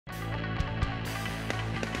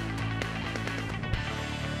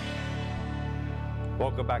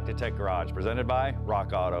Welcome back to Tech Garage, presented by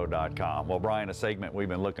RockAuto.com. Well, Brian, a segment we've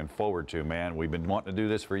been looking forward to, man. We've been wanting to do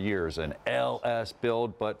this for years, an LS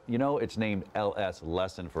build, but you know, it's named LS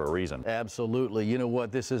Lesson for a reason. Absolutely. You know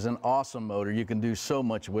what? This is an awesome motor. You can do so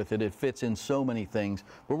much with it. It fits in so many things,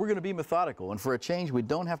 but we're going to be methodical. And for a change, we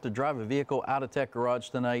don't have to drive a vehicle out of Tech Garage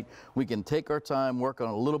tonight. We can take our time, work on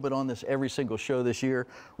a little bit on this every single show this year.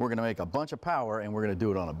 We're going to make a bunch of power, and we're going to do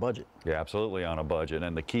it on a budget. Yeah, absolutely on a budget.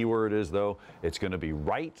 And the key word is, though, it's going to be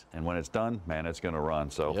right, and when it's done, man, it's going to run.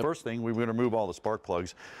 So first thing, we're going to remove all the spark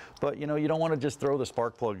plugs, but you know, you don't want to just throw the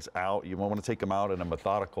spark plugs out. You want to take them out in a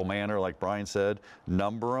methodical manner, like Brian said,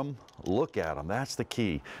 number them, look at them. That's the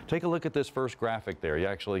key. Take a look at this first graphic there. You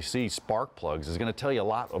actually see spark plugs. It's going to tell you a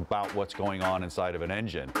lot about what's going on inside of an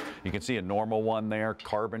engine. You can see a normal one there,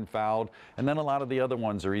 carbon fouled, and then a lot of the other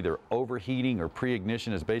ones are either overheating or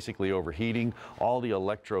pre-ignition is basically overheating. All the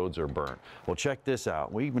electrodes are burnt. Well, check this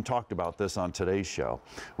out. We even talked about this on today's show.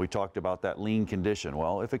 We talked about that lean condition.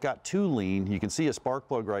 Well, if it got too lean, you can see a spark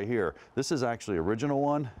plug right here. This is actually original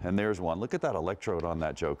one, and there's one. Look at that electrode on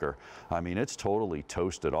that joker. I mean, it's totally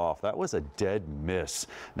toasted off. That was a dead miss.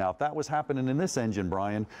 Now, if that was happening in this engine,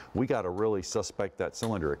 Brian, we got to really suspect that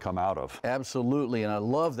cylinder it come out of. Absolutely, and I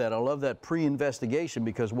love that. I love that pre-investigation,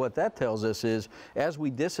 because what that tells us is, as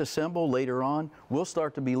we disassemble later on, we'll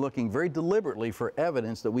start to be looking very deliberately for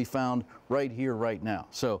evidence that we found right here, right now.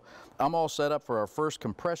 So I'm all set up for our first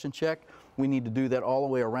compression check. We need to do that all the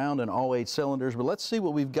way around in all 8 cylinders, but let's see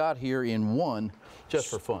what we've got here in one, just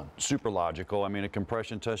for fun. Super logical. I mean, a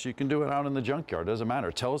compression test, you can do it out in the junkyard, doesn't matter.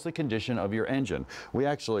 Tell us the condition of your engine. We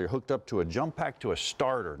actually are hooked up to a jump pack to a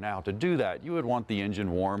starter. Now, to do that, you would want the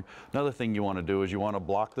engine warm. Another thing you want to do is you want to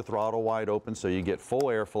block the throttle wide open so you get full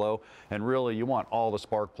airflow, and really you want all the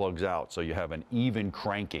spark plugs out so you have an even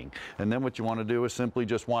cranking. And then what you want to do is simply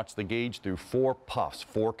just watch the gauge through 4 puffs,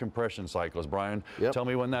 4 compression cycles. Brian, tell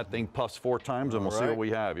me when that thing puffs 4 times and we'll see what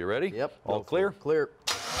we have. You ready? Yep. All clear? Clear.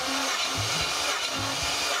 3,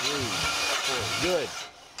 4. Good.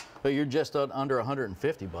 But you're just under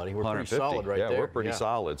 150, buddy. We're pretty solid right there. Yeah, we're pretty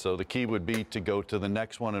solid. So the key would be to go to the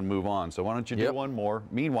next one and move on. So why don't you do one more?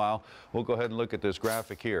 Meanwhile, we'll go ahead and look at this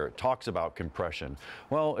graphic here. It talks about compression.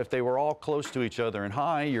 Well, if they were all close to each other and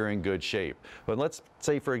high, you're in good shape. But let's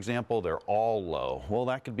say, for example, they're all low. Well,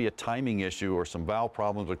 that could be a timing issue or some valve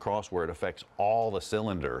problems across where it affects all the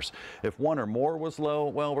cylinders. If one or more was low,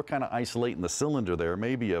 well, we're kind of isolating the cylinder there.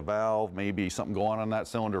 Maybe a valve, maybe something going on that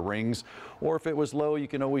cylinder rings. Or if it was low, you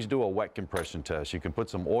can always do a wet compression test. You can put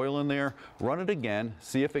some oil in there, run it again,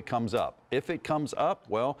 see if it comes up. If it comes up,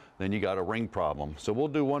 well, then you got a ring problem. So we'll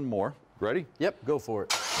do one more. Ready? Yep, go for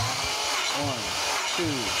it. 1, 2,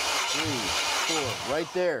 3, 4. Right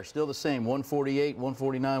there, still the same, 148,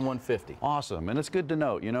 149, 150. Awesome, and it's good to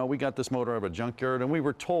note, you know, we got this motor out of a junkyard and we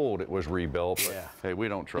were told it was rebuilt, but hey, we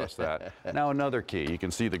don't trust that. Now another key, you can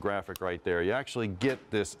see the graphic right there. You actually get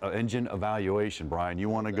this engine evaluation, Brian. You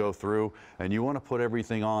want to go through and you want to put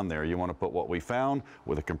everything on there. You want to put what we found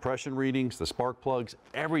with the compression readings, the spark plugs,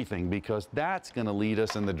 everything, because that's going to lead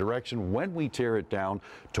us in the direction when we tear it down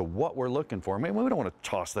to what we're looking for. Maybe we don't want to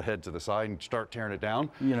toss the head to the side and start tearing it down.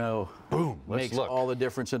 You know, boom, makes all the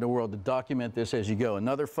difference in the world to document this as you go.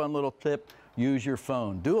 Another fun little tip, use your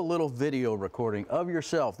phone. Do a little video recording of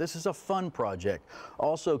yourself. This is a fun project.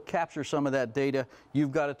 Also capture some of that data.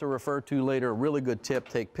 You've got it to refer to later. A really good tip.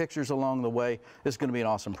 Take pictures along the way. It's going to be an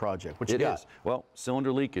awesome project. What you got? It is. Well,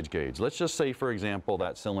 cylinder leakage gauge. Let's just say, for example,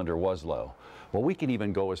 that cylinder was low. Well, we can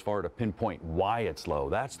even go as far to pinpoint why it's low.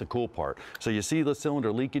 That's the cool part. So you see the cylinder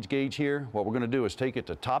leakage gauge here? What we're going to do is take it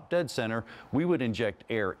to top dead center. We would inject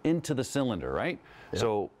air into the cylinder, right?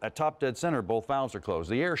 So at top dead center, both valves are closed.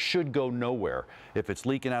 The air should go nowhere. If it's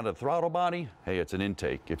leaking out of the throttle body, hey, it's an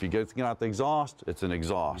intake. If you get out the exhaust, it's an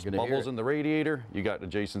exhaust. Bubbles in the radiator, you got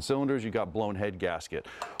adjacent cylinders, you got blown head gasket.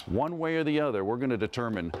 One way or the other, we're going to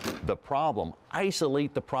determine the problem,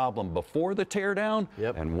 isolate the problem before the tear down,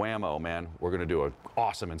 and whammo, man, we're going to do an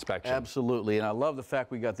awesome inspection. Absolutely, and I love the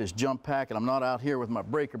fact we got this jump pack, and I'm not out here with my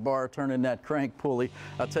breaker bar turning that crank pulley.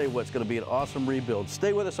 I'll tell you what, it's going to be an awesome rebuild.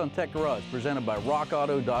 Stay with us on Tech Garage, presented by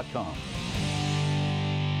RockAuto.com.